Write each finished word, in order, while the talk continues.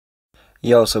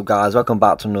Yo, so guys, welcome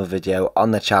back to another video on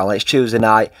the channel. It's Tuesday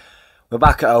night. We're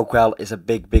back at Oakwell. It's a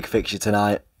big fixture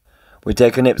tonight. We're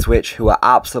taking Ipswich, who are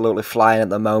absolutely flying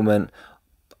at the moment.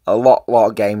 A lot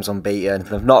of games unbeaten.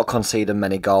 They've not conceded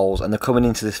many goals, and they're coming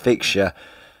into this fixture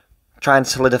trying to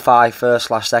solidify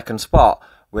first/second spot,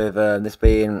 with this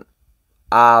being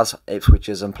ours,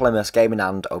 Ipswich's and Plymouth's game in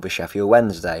hand over Sheffield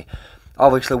Wednesday.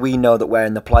 Obviously, we know that we're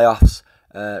in the playoffs.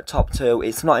 Top two,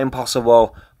 it's not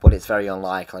impossible, but it's very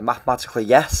unlikely. Mathematically,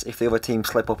 yes, if the other teams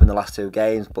slip up in the last two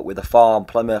games, but with the form,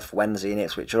 Plymouth, Wednesday and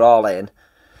Ipswich are all in,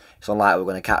 it's unlikely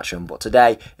we're going to catch them. But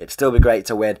today, it'd still be great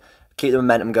to win, keep the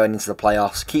momentum going into the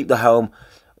playoffs, keep the home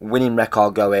winning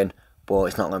record going, but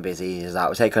it's not going to be as easy as that.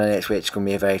 We're taking on Ipswich, it's going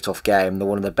to be a very tough game. They're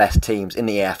one of the best teams in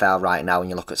the EFL right now when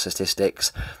you look at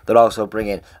statistics. They're also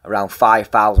bringing around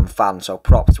 5,000 fans, so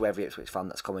props to every Ipswich fan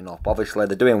that's coming up. Obviously,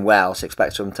 they're doing well, so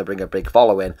expect them to bring a big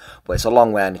following, but it's a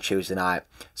long way on a Tuesday night,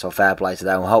 so fair play to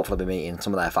them. We'll hopefully be meeting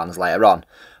some of their fans later on.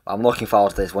 But I'm looking forward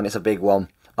to this one. It's a big one.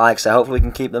 Like I say, hopefully we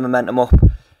can keep the momentum up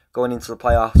going into the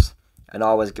playoffs and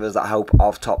always give us that hope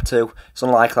of top two. It's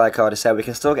unlikely, like I already said, we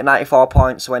can still get 94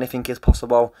 points, so anything is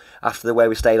possible. After the way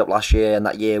we stayed up last year, and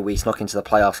that year we snuck into the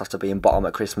playoffs after being bottom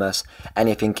at Christmas,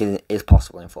 anything is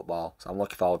possible in football. So I'm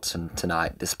looking forward to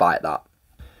tonight, despite that.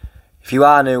 If you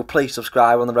are new, please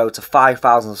subscribe. We're on the road to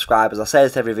 5,000 subscribers. I say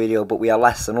this every video, but we are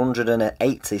less than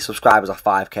 180 subscribers off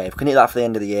 5k. If we can hit that for the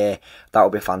end of the year, that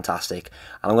would be fantastic.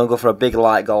 And I'm going to go for a big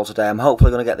like goal today. I'm hopefully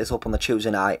going to get this up on the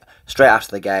Tuesday night, straight after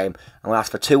the game. I'm going to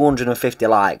ask for 250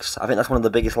 likes. I think that's one of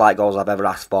the biggest like goals I've ever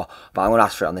asked for, but I'm going to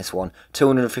ask for it on this one.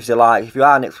 250 likes. If you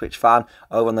are an Ipswich fan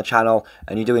over on the channel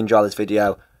and you do enjoy this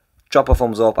video, drop a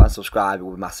thumbs up and subscribe. It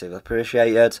would be massively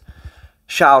appreciated.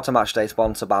 Shout out to Matchday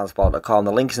sponsor Barnsley.com.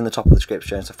 The link is in the top of the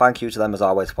description, so thank you to them as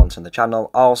always for sponsoring the channel.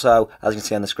 Also, as you can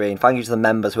see on the screen, thank you to the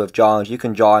members who have joined. You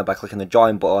can join by clicking the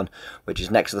join button, which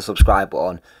is next to the subscribe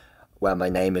button, where my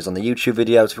name is on the YouTube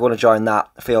video. So if you want to join that,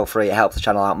 feel free. It helps the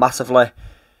channel out massively.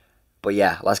 But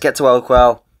yeah, let's get to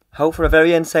Oakwell. Hope for a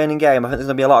very entertaining game. I think there's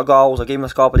going to be a lot of goals. I'll give you a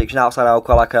score prediction outside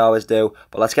Oakwell like I always do.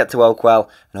 But let's get to Oakwell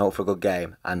and hope for a good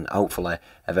game. And hopefully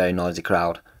a very noisy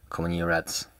crowd coming your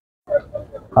Reds.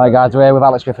 Hi guys, we're here with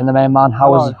Alex Griffin, the main man.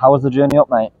 How was the journey up,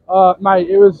 mate? Mate,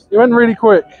 it went really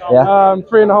quick. Yeah.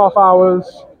 3.5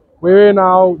 hours. We're here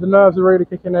now. The nerves are really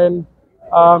kicking in.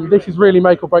 This is really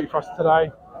make or break for us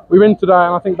today. We win today,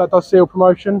 and I think that does seal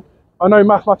promotion. I know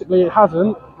mathematically it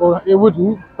hasn't, or it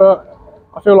wouldn't, but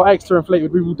I feel like Exeter and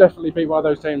Fleetwood, we will definitely beat one of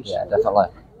those teams. Yeah, definitely.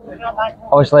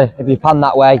 Obviously, if you pan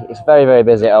that way, it's very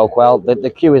busy at Oakwell. The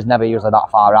queue is never usually that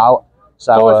far out.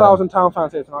 So 5,000 town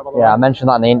fans here tonight, by the way. Yeah, I mentioned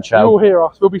that in the intro. You'll hear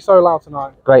us. We'll be so loud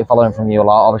tonight. Great following from you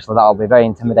lot. Obviously, that'll be very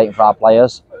intimidating for our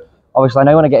players. Obviously, I know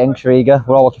you want to get intrigue.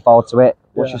 We're all looking forward to it.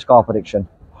 What's your score prediction?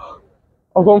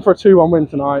 I've gone for a 2-1 win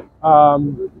tonight.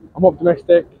 I'm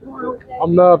optimistic.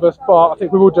 I'm nervous, but I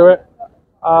think we will do it.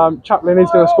 Chaplin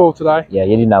is going to score today. Yeah,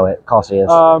 you do know it. Of course he is.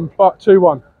 But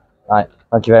 2-1. Right.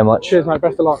 Thank you very much. Cheers, mate.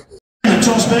 Best of luck.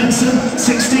 Josh Benson,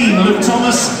 16, Luke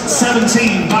Thomas,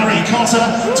 17, Barry Cotter,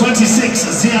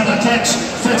 26, Ziad Akech,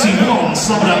 31,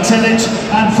 Slobodan Telic,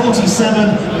 and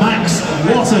 47, Max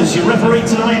Waters. Your referee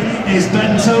tonight is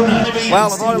Ben Toner.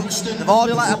 Well, they've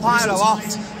already let a pyro off,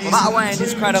 but that away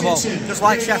is incredible. Just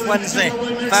like Chef Wednesday.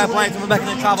 Fair play to them making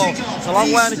the travel. It's a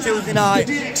long way on a Tuesday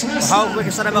night. I hope we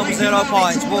can send them over 0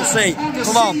 points. We'll see.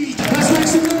 Come on.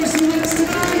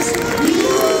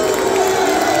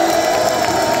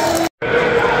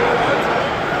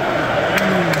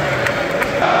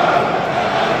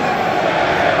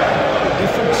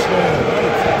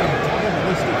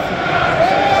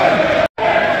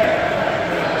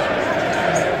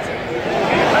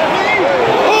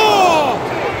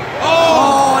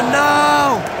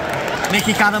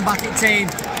 Nicky Cannon back at team,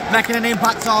 making an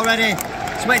impact already.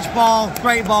 Switch ball,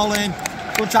 great ball in.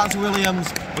 Good chat to Williams,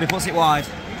 but he puts it wide.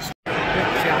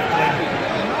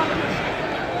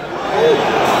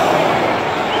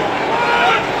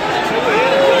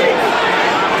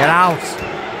 Get out.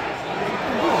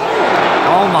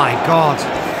 Oh my God.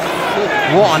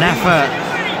 What an effort.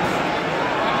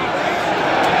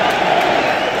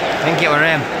 I think it were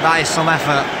him. That is some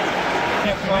effort.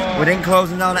 We didn't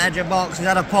close him down at edge of box. He's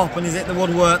had a pop and he's hit the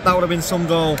woodwork. That would have been some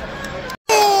goal.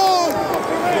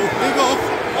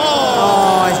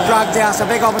 Oh, he's dragged it. That's a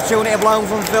big opportunity blown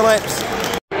from Phillips.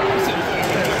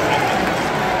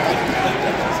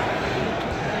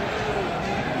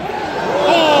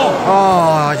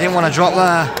 Oh, I didn't want to drop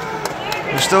there.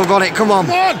 We've still got it. Come on.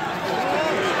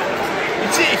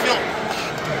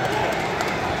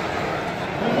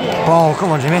 Oh,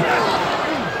 come on, Jimmy.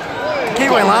 Keep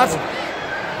going, lads.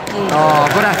 Oh,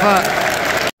 good effort.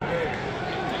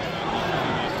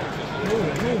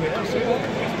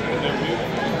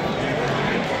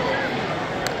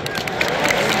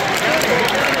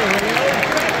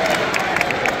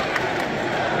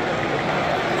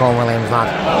 Go on, Williams, lad.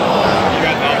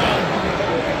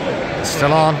 It's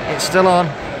still on, it's still on.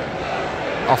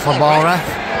 Off the ball, ref.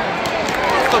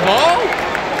 Off the ball?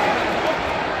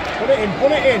 Put it in,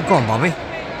 put it in. Go on, Bobby.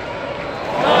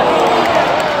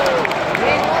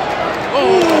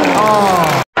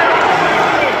 Oh.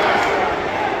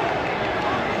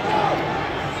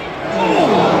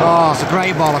 Oh, it's a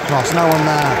great ball across, no one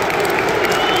there.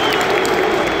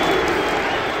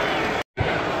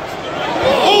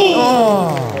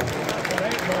 Oh.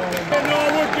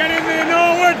 Norwood, get in there,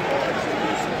 Norwood.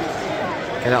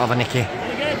 Get it over, Nicky.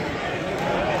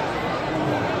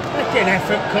 Fucking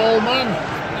effort, Coleman.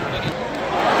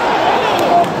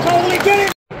 Totally get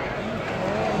it.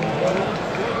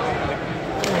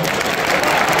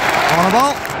 On the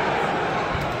ball.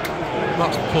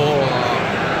 That's poor.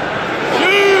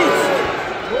 Shoot!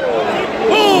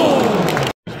 Oh!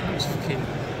 It's fucking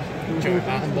jump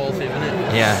out and ball thing, isn't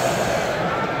it? Yeah.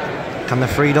 Can the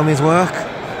free dummies work?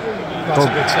 That's a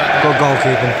good set. Good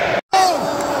goalkeeping.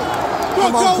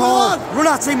 Come on, Cole! Run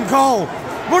at him, Cole!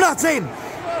 Run at him!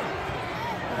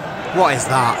 What is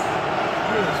that?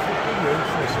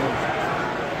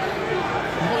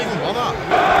 I'm not even bothered.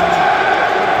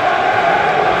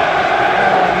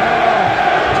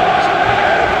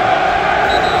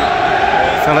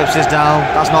 Phillips is down.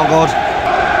 That's not good.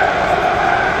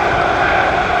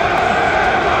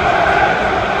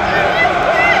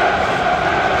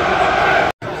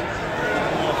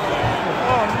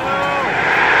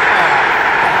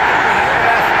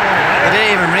 I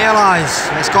didn't even realise.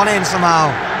 It's gone in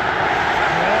somehow.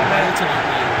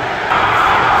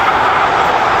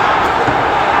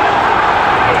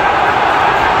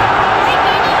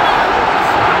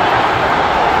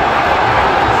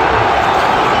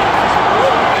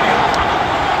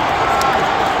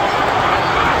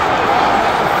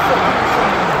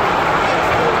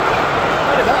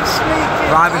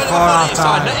 Right before half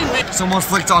time, someone's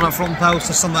flicked on a front post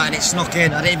or something and it snuck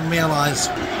in. I didn't even realise.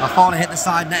 I thought it hit the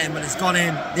side netting, but it's gone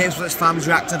in. The Ipswich fans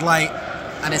reacted late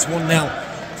and it's 1-0.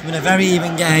 It's been a very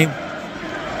even game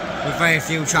with very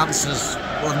few chances.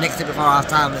 We'll have nicked it before half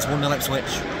time and it's 1-0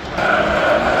 Ipswich.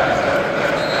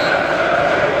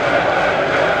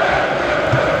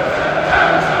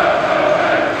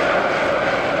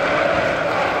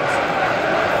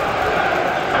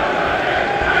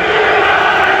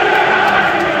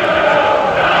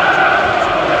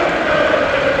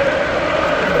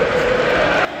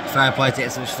 Fair play to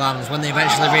Ipswich fans. When they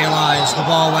eventually realised the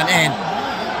ball went in,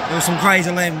 there were some crazy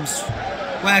limbs.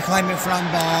 We're claiming for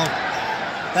handball.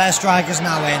 Their striker's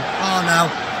now in. Oh no,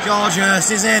 George Hurst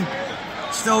is in.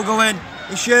 Still going.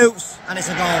 He shoots and it's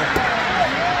a goal.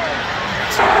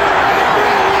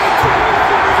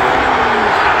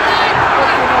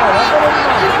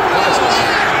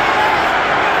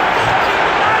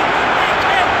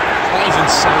 That is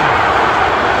insane.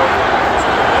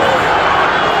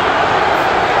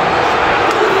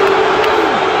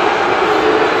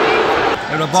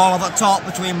 There's a ball up at top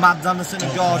between Mads Anderson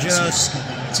and George Hurst.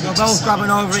 They were both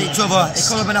grabbing over each other. It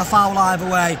could have been a foul either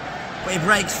way, but he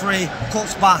breaks free,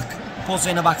 cuts back, puts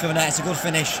it in the back of the net. It's a good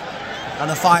finish, and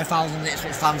the 5,000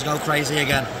 Ipswich fans go crazy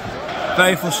again.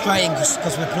 Very frustrating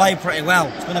because we played pretty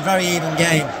well. It's been a very even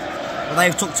game, but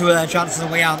they've took two of their chances and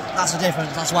we haven't. That's the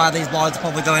difference. That's why these boys are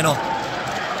probably going up.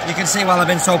 You can see why they've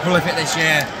been so prolific this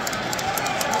year.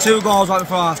 2 goals right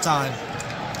before half time.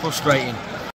 Frustrating.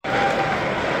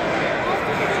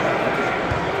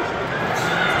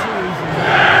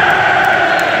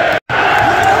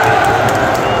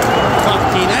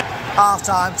 Half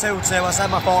time, 2-2. I said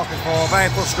my thoughts before, very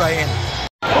frustrating.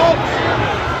 There's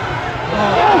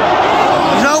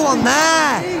no one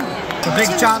there! It's a big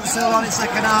chance still on in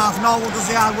second half. No one does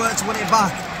the hard work to win it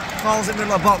back. Falls in the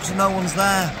middle of the box and no one's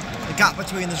there. The gap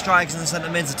between the strikers and the centre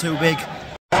mids are too big. Get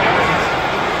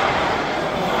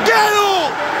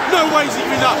up! No way's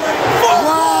even that.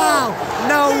 Wow!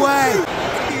 No way!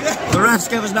 The refs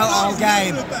give us no all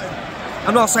game.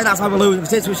 I'm not saying that's why we're losing,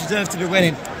 because Ipswich deserve to be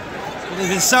winning. There's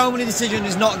been so many decisions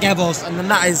he's not gave us, and then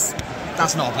that's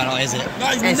not a penalty, is it?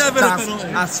 That is never a penalty.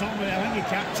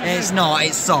 It's not,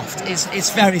 it's soft. It's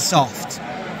very soft.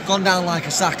 Gone down like a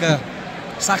sack of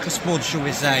spud, should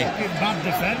we say.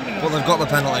 But they've got the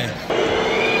penalty.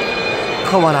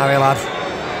 Come on, Harry, lad.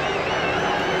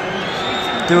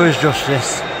 Do us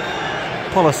justice.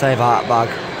 Pull a save out of that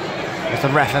bag. If the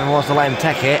ref ever wants to let him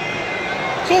take it.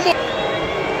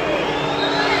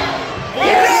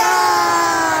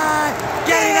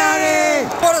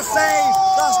 What a save!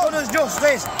 That's going to us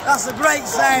justice. That's a great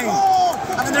save.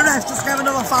 And then the ref just gave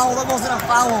another foul that wasn't a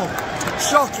foul.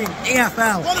 Shocking,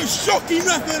 EFL. What a shocking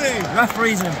referee!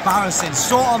 Referees are embarrassing.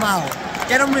 Sort them out.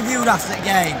 Get them reviewed after the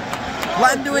game.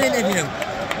 Let them do an interview.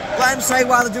 Let them say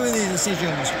why they're doing these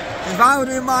decisions. If I were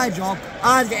doing my job,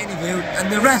 I'd get interviewed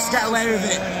and the refs get away with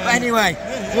it. But anyway,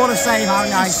 what a save,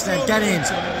 Harry Eisted. Get in.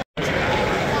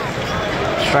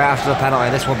 Straight after the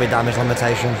penalty, this will be damage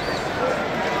limitation.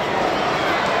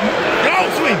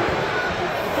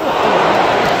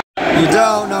 You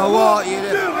don't know what you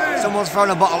do. Someone's thrown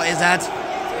a bottle at his head.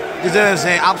 Deserves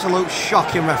it. Absolute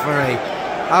shocking referee.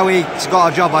 How he's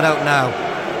got a job, I don't know.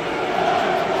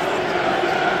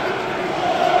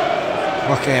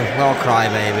 Look at him, little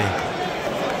crybaby.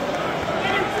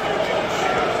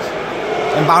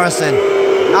 Embarrassing.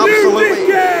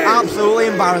 Absolutely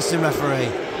embarrassing referee.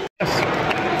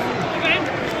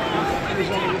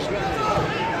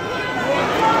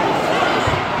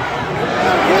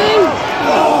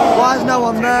 Why is no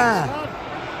one there?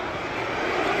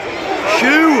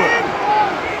 Shoot!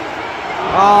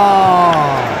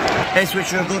 Oh!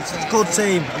 Ipswich are a good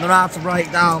team and they're hard to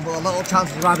break down, but the little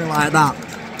chances of having like that,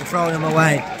 they're throwing them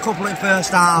away. Couple in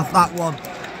first half, that one.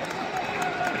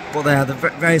 But they're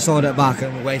very solid at back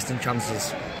and we're wasting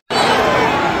chances.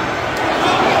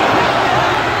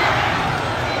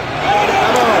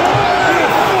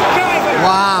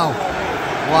 Wow!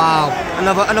 Wow!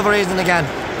 Another reason again.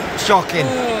 Shocking.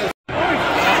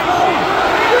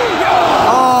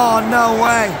 Oh, no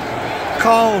way.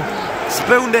 Cole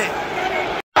spooned it.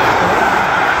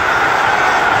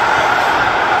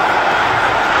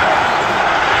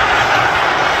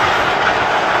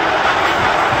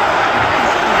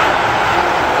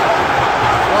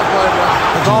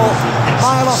 The goal,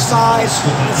 mile offside.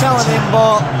 You're telling him,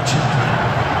 but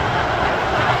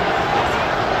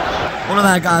one of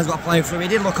their guys got played through. He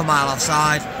did look a mile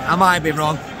offside. I might be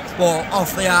wrong, but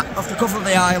off the cuff of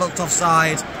the eye, he looked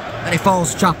offside. And he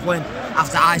falls to Chaplin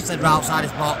after Eisted were outside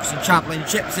his box, and Chaplin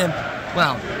chips him.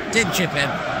 Well, didn't chip him,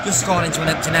 just scored into an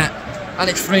empty net, and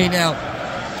it's 3-0.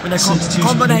 With a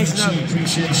combination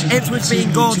of Ipswich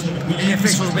being good and the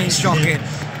officials being shocking.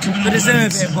 They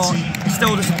deserve it, but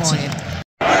still disappointing.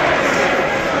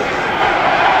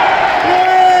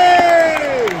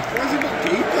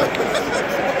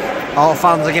 all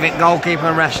fans are giving goalkeeper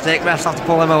and ref stick. Refs have to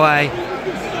pull him away.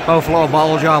 Both low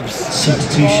ball jobs.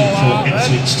 Substitution for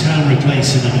Ipswich Town,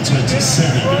 replacing number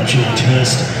 27, George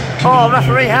Hurst. Oh,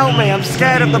 referee, help me! I'm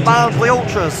scared of the Barnsley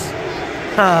ultras.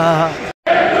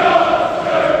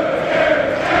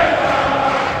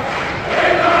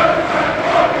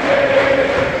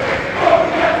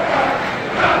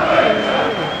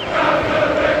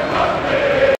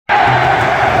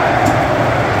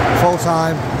 Full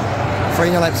time,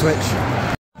 3-0 Ipswich.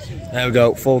 There we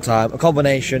go, full time. A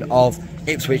combination of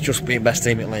Ipswich just being best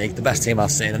team in the league, the best team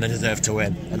I've seen, and they deserve to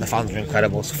win. And the fans are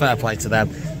incredible, so fair play to them.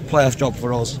 Playoff job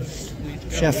for us.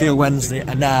 Sheffield Wednesday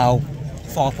are now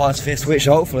 4 points for Ipswich,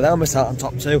 so hopefully they'll miss out on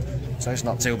top 2. So it's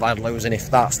not too bad losing if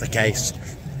that's the case.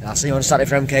 And I'll see you on Saturday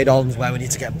for MK Dons, where we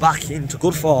need to get back into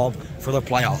good form for the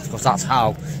playoff, because that's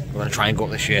how we're going to try and go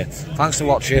up this year. Thanks for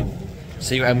watching.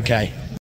 See you at MK.